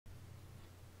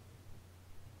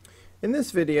In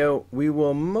this video, we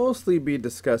will mostly be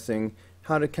discussing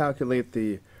how to calculate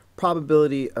the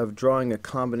probability of drawing a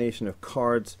combination of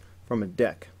cards from a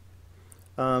deck.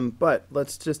 But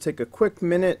let's just take a quick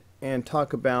minute and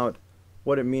talk about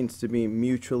what it means to be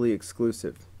mutually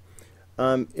exclusive.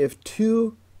 If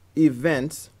two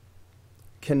events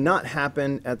cannot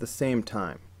happen at the same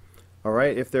time, all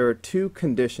right, if there are two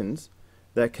conditions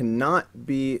that cannot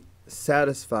be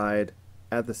satisfied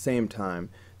at the same time,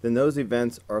 then those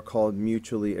events are called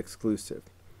mutually exclusive.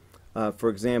 For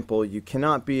example, you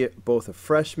cannot be both a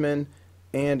freshman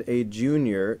and a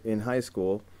junior in high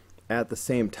school at the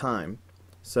same time.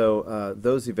 So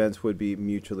those events would be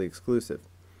mutually exclusive.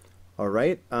 All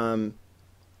right.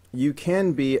 You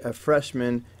can be a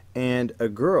freshman and a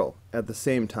girl at the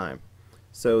same time.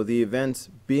 So the events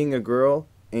being a girl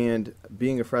and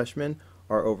being a freshman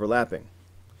are overlapping.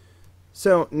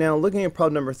 So now looking at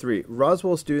problem number 3,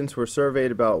 Roswell students were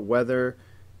surveyed about whether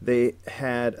they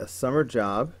had a summer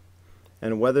job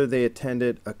and whether they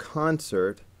attended a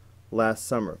concert last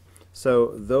summer. So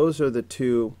those are the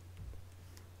two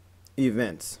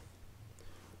events.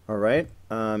 All right,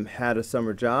 had a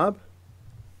summer job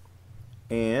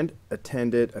and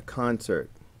attended a concert.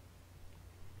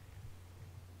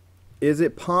 Is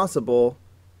it possible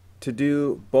to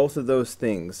do both of those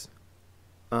things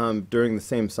during the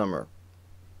same summer?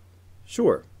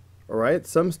 Sure. All right.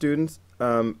 Some students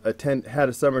had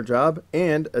a summer job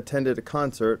and attended a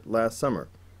concert last summer.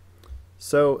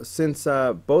 So since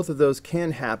both of those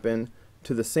can happen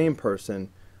to the same person,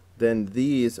 then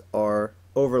these are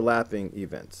overlapping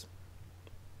events.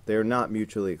 They are not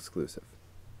mutually exclusive.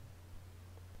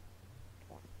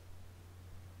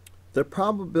 The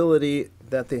probability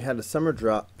that they had a summer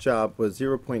job was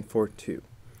 0.42,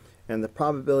 and the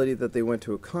probability that they went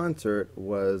to a concert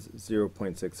was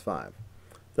 0.65.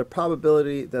 The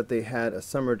probability that they had a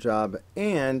summer job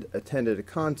and attended a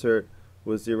concert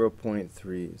was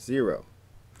 0.30.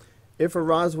 If a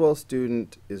Roswell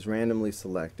student is randomly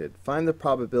selected, find the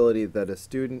probability that a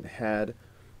student had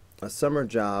a summer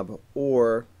job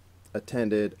or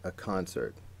attended a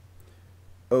concert.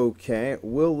 Okay,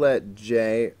 we'll let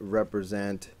J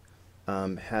represent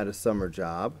had a summer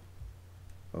job.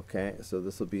 Okay, so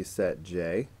this will be set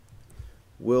J.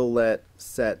 We'll let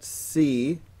set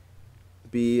C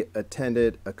be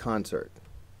attended a concert.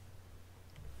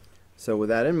 So with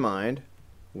that in mind,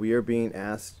 we are being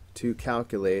asked to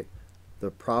calculate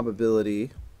the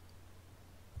probability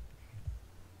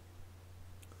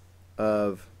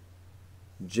of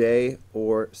J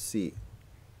or C.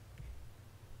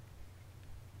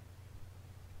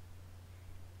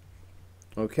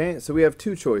 Okay, so we have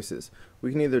two choices.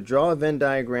 We can either draw a Venn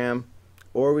diagram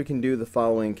or we can do the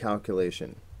following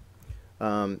calculation.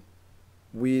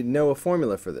 We know a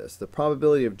formula for this. The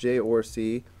probability of J or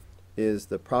C is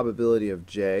the probability of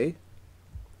J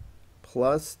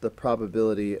plus the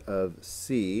probability of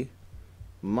C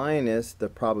minus the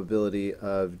probability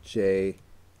of J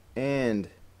and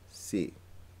C.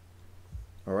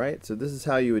 All right, so this is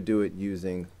how you would do it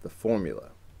using the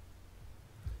formula.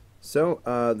 So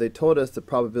they told us the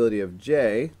probability of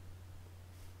J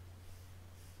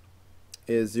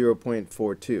is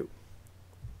 0.42.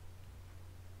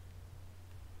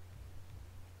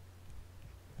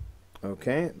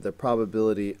 Okay, the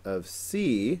probability of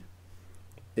C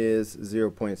is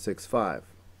 0.65.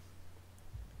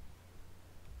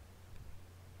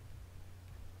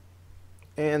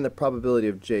 And the probability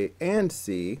of J and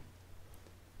C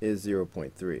is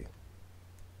 0.3.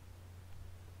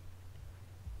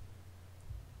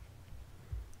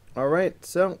 All right,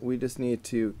 so we just need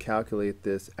to calculate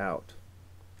this out.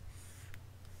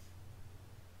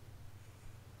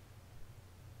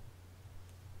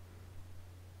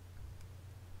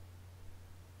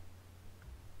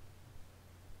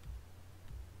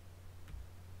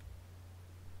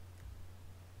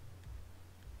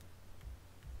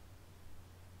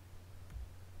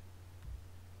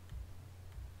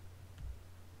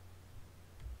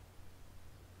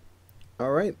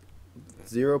 All right,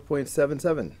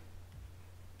 0.77.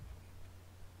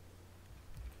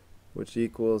 which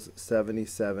equals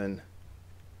 77%.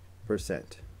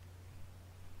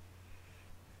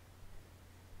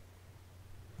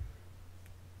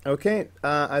 Okay,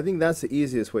 I think that's the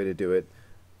easiest way to do it.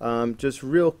 Just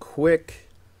real quick,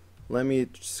 let me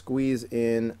squeeze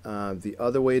in the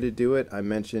other way to do it. I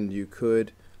mentioned you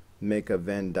could make a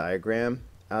Venn diagram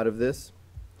out of this.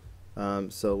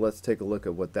 So let's take a look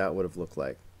at what that would have looked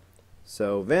like.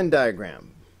 So Venn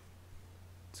diagram.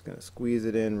 It's going to squeeze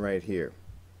it in right here.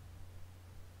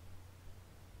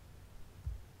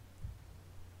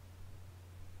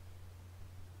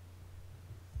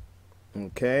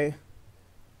 Okay,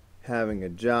 having a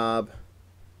job,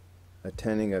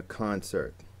 attending a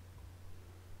concert.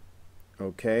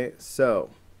 Okay, so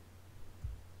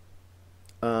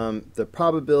the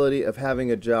probability of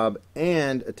having a job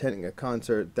and attending a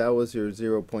concert, that was your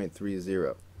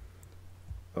 0.30.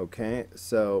 Okay,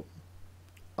 so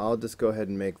I'll just go ahead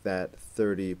and make that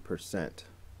 30%.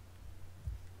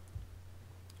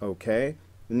 Okay,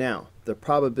 now the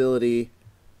probability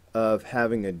of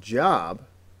having a job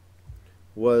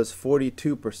was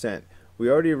 42%. We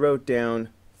already wrote down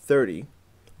 30,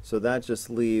 so that just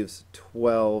leaves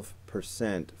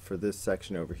 12% for this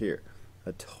section over here,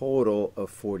 a total of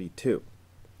 42.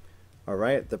 All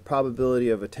right, the probability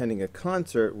of attending a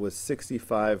concert was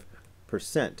 65%.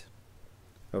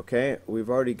 Okay, we've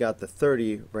already got the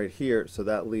 30 right here, so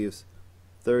that leaves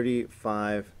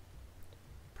 35%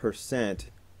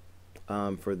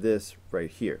 for this right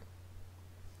here.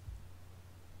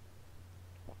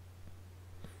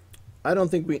 I don't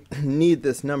think we need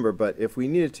this number, but if we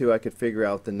needed to, I could figure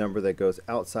out the number that goes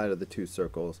outside of the two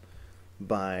circles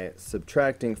by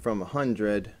subtracting from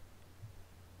 100,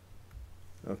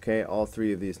 okay, all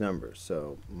three of these numbers.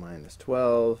 So minus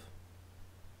 12,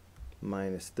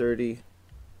 minus 30,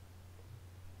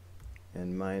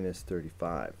 and minus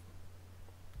 35.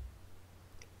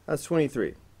 That's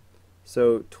 23.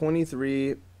 So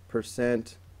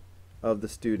 23% of the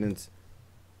students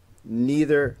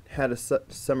neither had a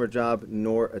summer job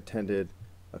nor attended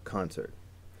a concert.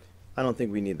 I don't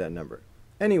think we need that number.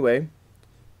 Anyway,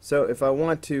 so if I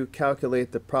want to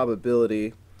calculate the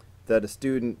probability that a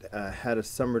student had a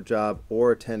summer job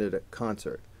or attended a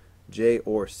concert, J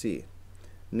or C,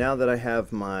 now that I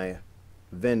have my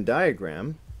Venn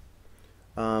diagram,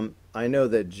 I know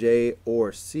that J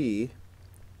or C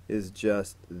is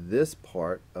just this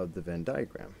part of the Venn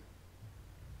diagram.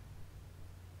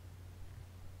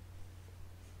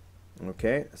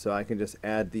 Okay, so I can just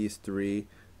add these three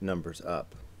numbers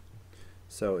up.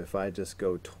 So if I just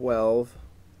go 12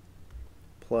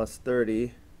 plus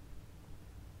 30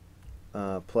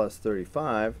 plus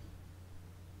 35,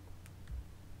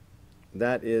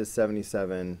 that is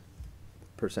 77%.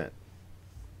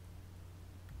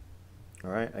 All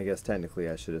right, I guess technically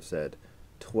I should have said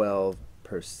 12%,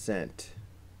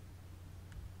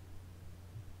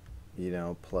 you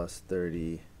know, plus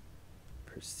 30%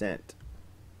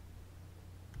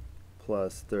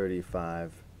 plus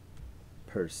 35%.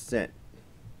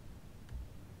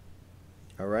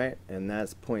 All right, and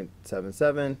that's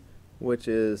 0.77, which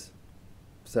is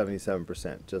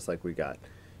 77%, just like we got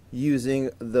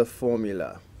using the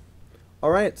formula.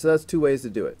 All right, so that's two ways to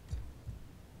do it.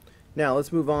 Now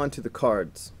let's move on to the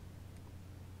cards.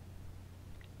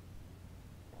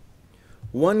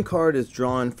 One card is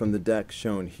drawn from the deck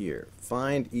shown here.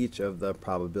 Find each of the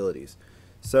probabilities.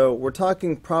 So we're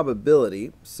talking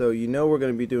probability, so you know we're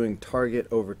going to be doing target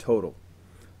over total.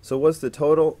 So what's the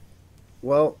total?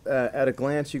 Well, at a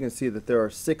glance you can see that there are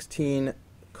 16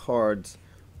 cards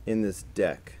in this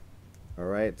deck. All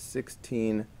right,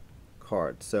 16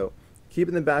 cards. So keep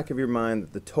in the back of your mind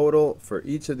that the total for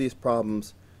each of these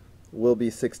problems will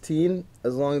be 16,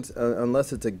 as long as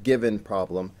unless it's a given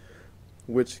problem,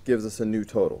 which gives us a new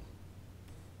total.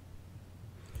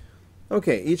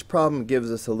 Okay, each problem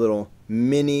gives us a little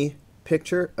mini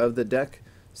picture of the deck,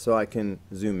 so I can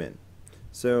zoom in.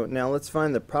 So now let's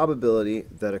find the probability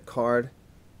that a card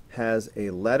has a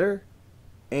letter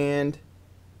and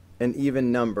an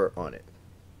even number on it.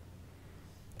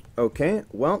 Okay,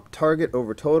 well, target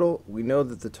over total, we know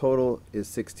that the total is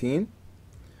 16.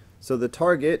 So the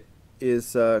target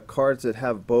is cards that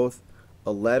have both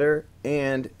a letter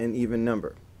and an even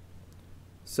number.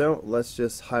 So let's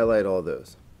just highlight all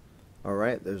those. All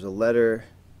right, there's a letter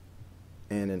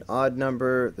and an odd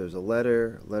number. There's a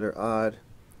letter, letter odd,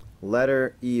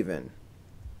 letter even,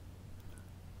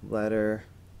 letter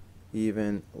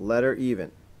even, letter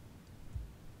even,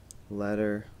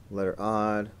 letter, letter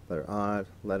odd,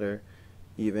 letter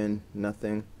even,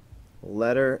 nothing,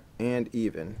 letter and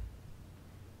even,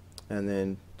 and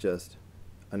then just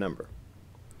a number.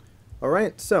 All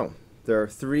right, so there are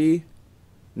three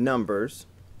numbers,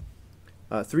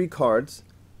 three cards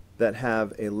that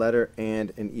have a letter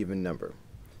and an even number.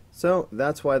 So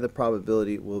that's why the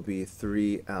probability will be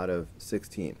 3 out of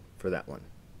 16 for that one.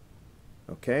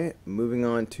 Okay, moving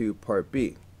on to part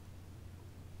B.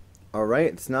 All right,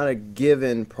 it's not a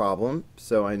given problem,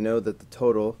 so I know that the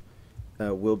total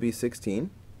will be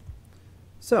 16.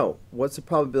 So what's the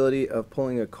probability of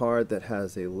pulling a card that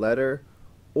has a letter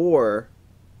or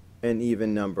an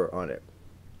even number on it?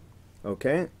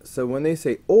 Okay, so when they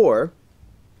say or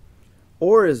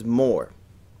is more.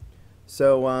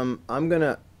 So I'm going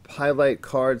to highlight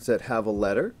cards that have a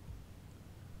letter,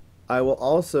 I will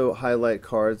also highlight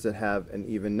cards that have an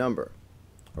even number.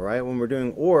 All right, when we're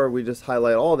doing OR, we just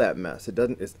highlight all that mess. It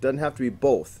doesn't have to be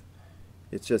both.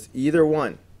 It's just either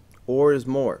one. OR is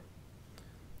more.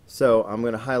 So I'm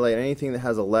going to highlight anything that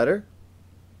has a letter,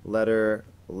 letter,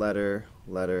 letter,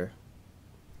 letter,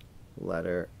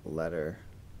 letter, letter,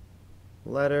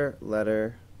 letter,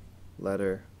 letter,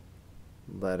 letter,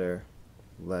 letter,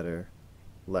 letter,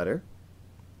 letter.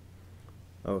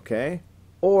 Okay,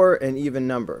 or an even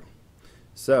number.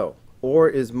 So OR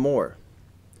is more.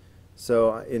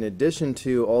 So in addition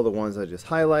to all the ones I just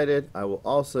highlighted, I will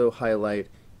also highlight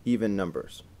even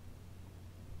numbers.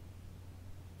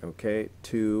 Okay,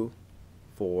 2,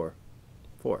 4,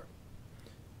 4.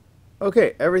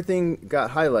 Okay, everything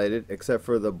got highlighted except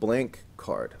for the blank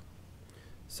card.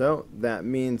 So that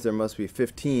means there must be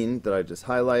 15 that I just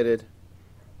highlighted.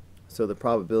 So the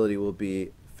probability will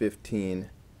be 15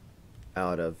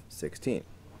 out of 16.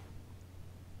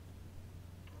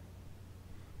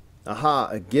 Aha,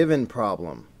 a given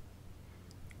problem.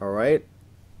 All right,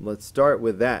 let's start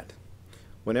with that.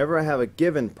 Whenever I have a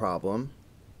given problem,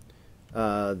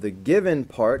 the given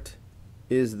part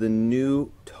is the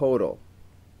new total.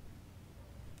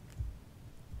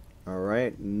 All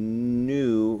right,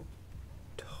 new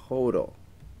total.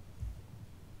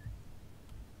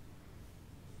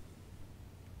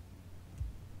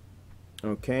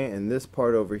 Okay, and this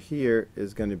part over here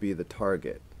is going to be the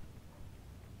target.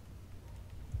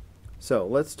 So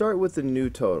let's start with the new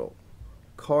total.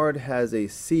 Card has a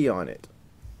C on it.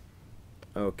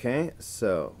 Okay,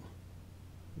 so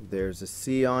there's a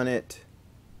C on it,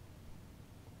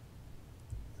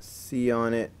 C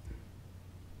on it,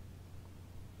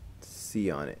 C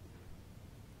on it.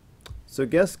 So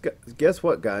guess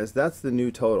what, guys? That's the new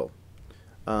total.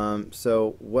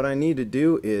 So what I need to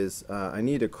do is I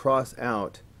need to cross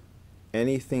out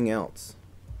anything else.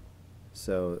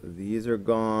 So these are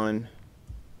gone.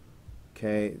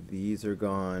 Okay, these are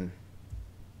gone.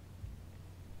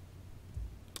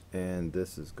 And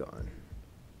this is gone.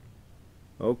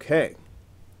 Okay,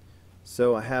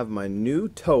 so I have my new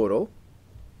total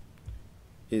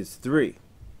is 3.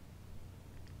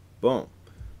 Boom.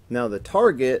 Now the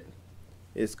target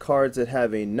is cards that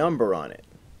have a number on it.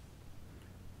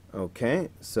 Okay,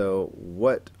 so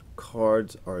what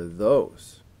cards are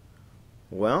those?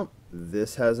 Well,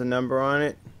 this has a number on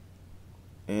it,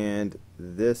 and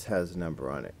this has a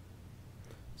number on it.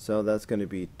 So that's going to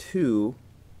be 2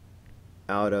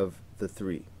 out of the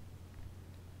 3.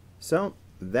 So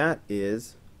that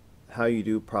is how you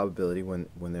do probability when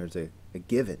there's a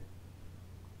given.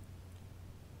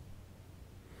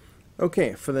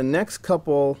 Okay, for the next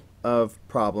couple of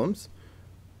problems,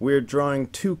 we're drawing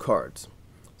 2 cards.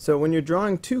 So when you're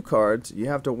drawing 2 cards, you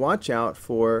have to watch out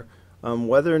for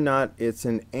whether or not it's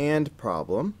an AND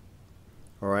problem.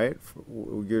 All right,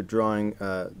 you're drawing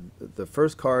the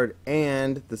first card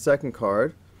and the second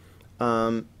card.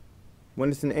 When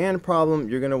it's an AND problem,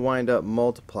 you're going to wind up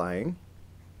multiplying.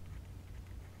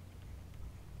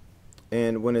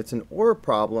 And when it's an OR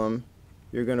problem,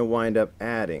 you're going to wind up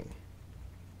adding.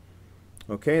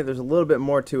 Okay, there's a little bit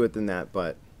more to it than that,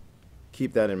 but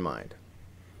keep that in mind.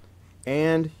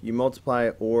 And you multiply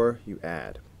or you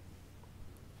add.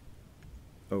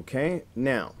 Okay,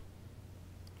 now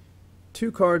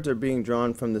 2 cards are being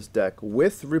drawn from this deck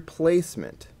with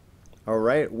replacement. All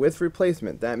right, with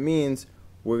replacement. That means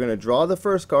we're going to draw the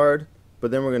first card,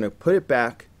 but then we're going to put it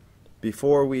back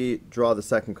before we draw the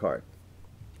second card.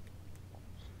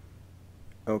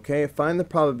 Okay, find the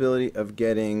probability of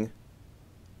getting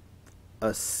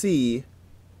a C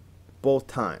both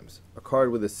times. A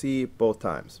card with a C both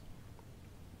times.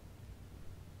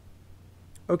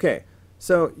 Okay,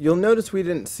 so you'll notice we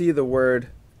didn't see the word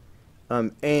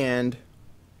and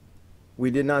we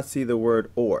did not see the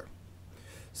word or.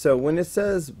 So when it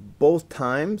says both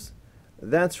times,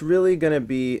 that's really going to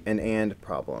be an and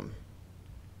problem.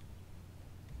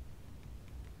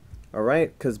 All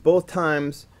right, because both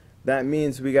times, that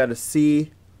means we got to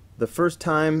see the first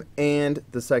time and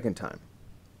the second time.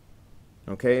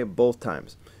 Okay, both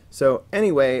times. So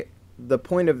anyway, the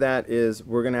point of that is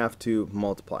we're going to have to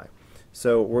multiply.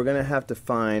 So we're going to have to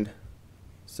find,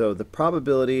 so the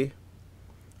probability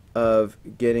of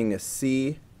getting a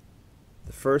C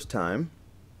the first time,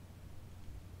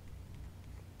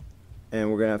 and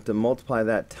we're going to have to multiply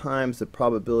that times the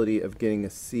probability of getting a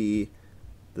C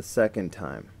the second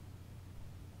time.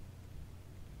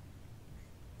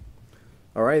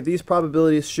 All right, these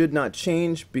probabilities should not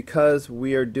change because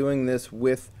we are doing this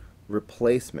with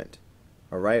replacement.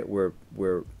 All right, we're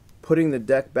putting the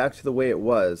deck back to the way it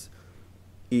was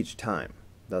each time.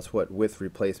 That's what with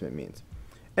replacement means.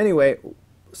 Anyway,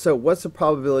 So what's the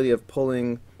probability of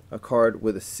pulling a card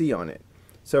with a C on it?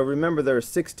 So remember, there are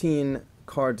 16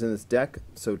 cards in this deck,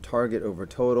 so target over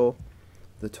total.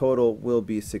 The total will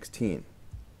be 16.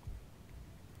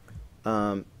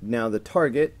 Now the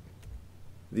target,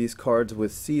 these cards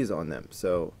with C's on them.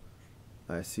 So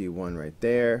I see one right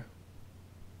there,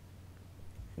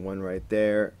 one right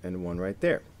there, and one right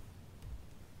there.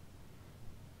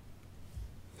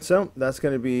 So that's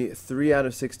going to be 3 out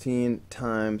of 16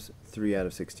 times 3 out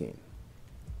of 16.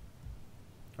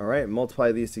 Alright,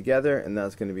 multiply these together and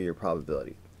that's going to be your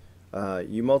probability.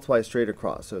 You multiply straight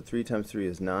across, so 3 times 3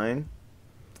 is 9.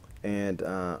 And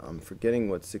I'm forgetting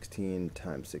what 16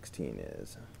 times 16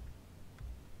 is.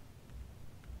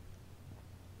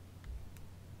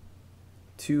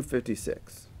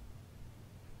 256.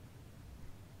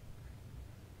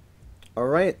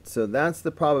 Alright, so that's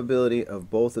the probability of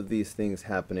both of these things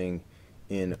happening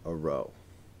in a row.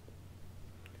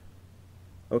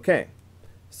 Okay,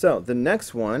 so the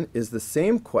next one is the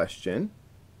same question,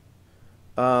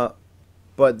 but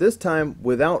this time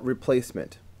without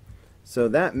replacement. So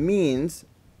that means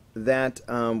that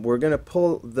we're going to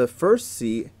pull the first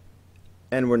C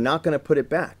and we're not going to put it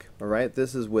back. Alright,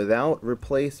 this is without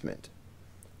replacement.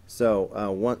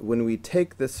 So when we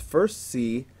take this first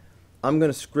C, I'm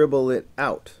going to scribble it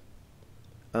out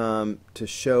to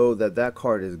show that that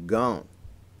card is gone.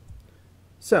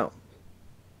 So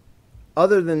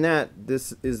other than that,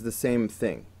 this is the same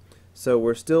thing. So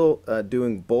we're still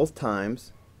doing both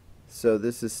times. So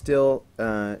this is still,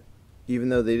 even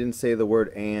though they didn't say the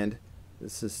word and,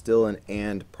 this is still an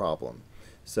and problem.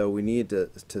 So we need to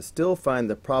still find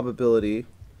the probability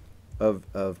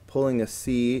of pulling a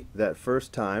C that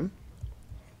first time.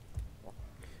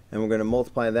 And we're going to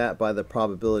multiply that by the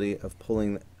probability of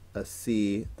pulling a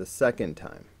C the second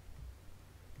time.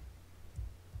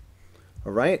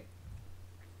 Alright?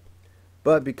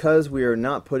 But because we are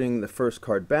not putting the first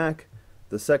card back,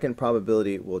 the second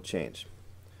probability will change.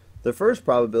 The first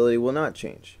probability will not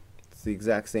change. It's the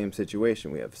exact same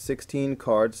situation. We have 16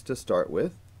 cards to start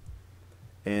with.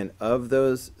 And of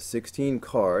those 16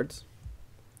 cards,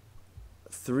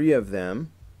 3 of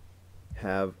them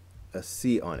have a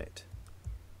C on it.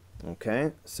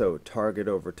 Okay, so target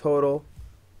over total,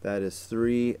 that is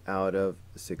 3 out of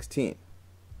 16.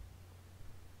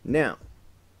 Now,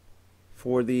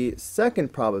 for the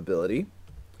second probability,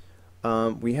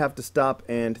 we have to stop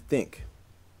and think.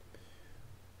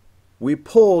 We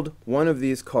pulled one of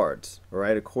these cards, all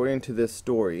right? According to this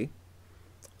story,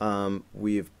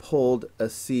 we've pulled a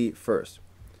C first.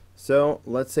 So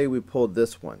let's say we pulled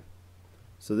this one.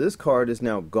 So this card is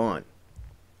now gone.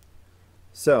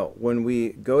 So when we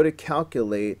go to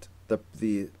calculate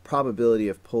the probability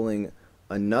of pulling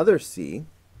another C,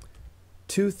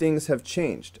 two things have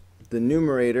changed, the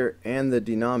numerator and the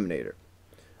denominator.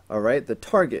 Alright, the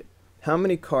target. How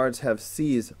many cards have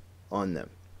C's on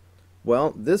them?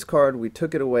 Well, this card, we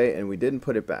took it away and we didn't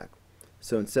put it back.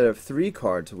 So instead of 3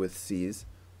 cards with C's,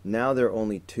 now there are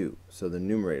only 2. So the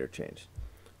numerator changed.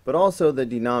 But also the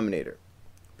denominator.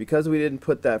 Because we didn't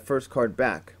put that first card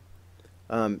back,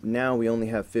 now we only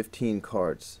have 15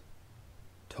 cards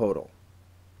total.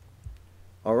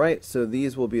 Alright, so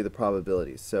these will be the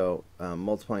probabilities. So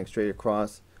multiplying straight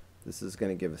across, this is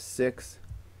going to give us 6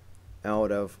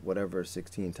 out of whatever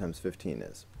 16 times 15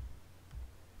 is.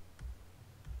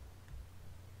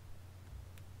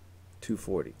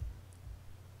 240.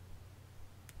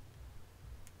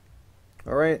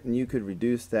 Alright, and you could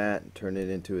reduce that and turn it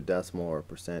into a decimal or a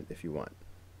percent if you want.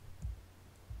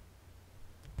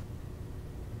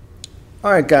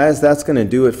 Alright guys, that's going to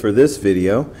do it for this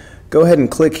video. Go ahead and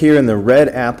click here in the red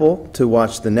apple to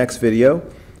watch the next video.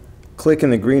 Click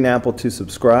in the green apple to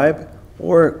subscribe,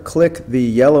 or click the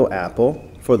yellow apple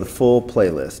for the full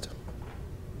playlist.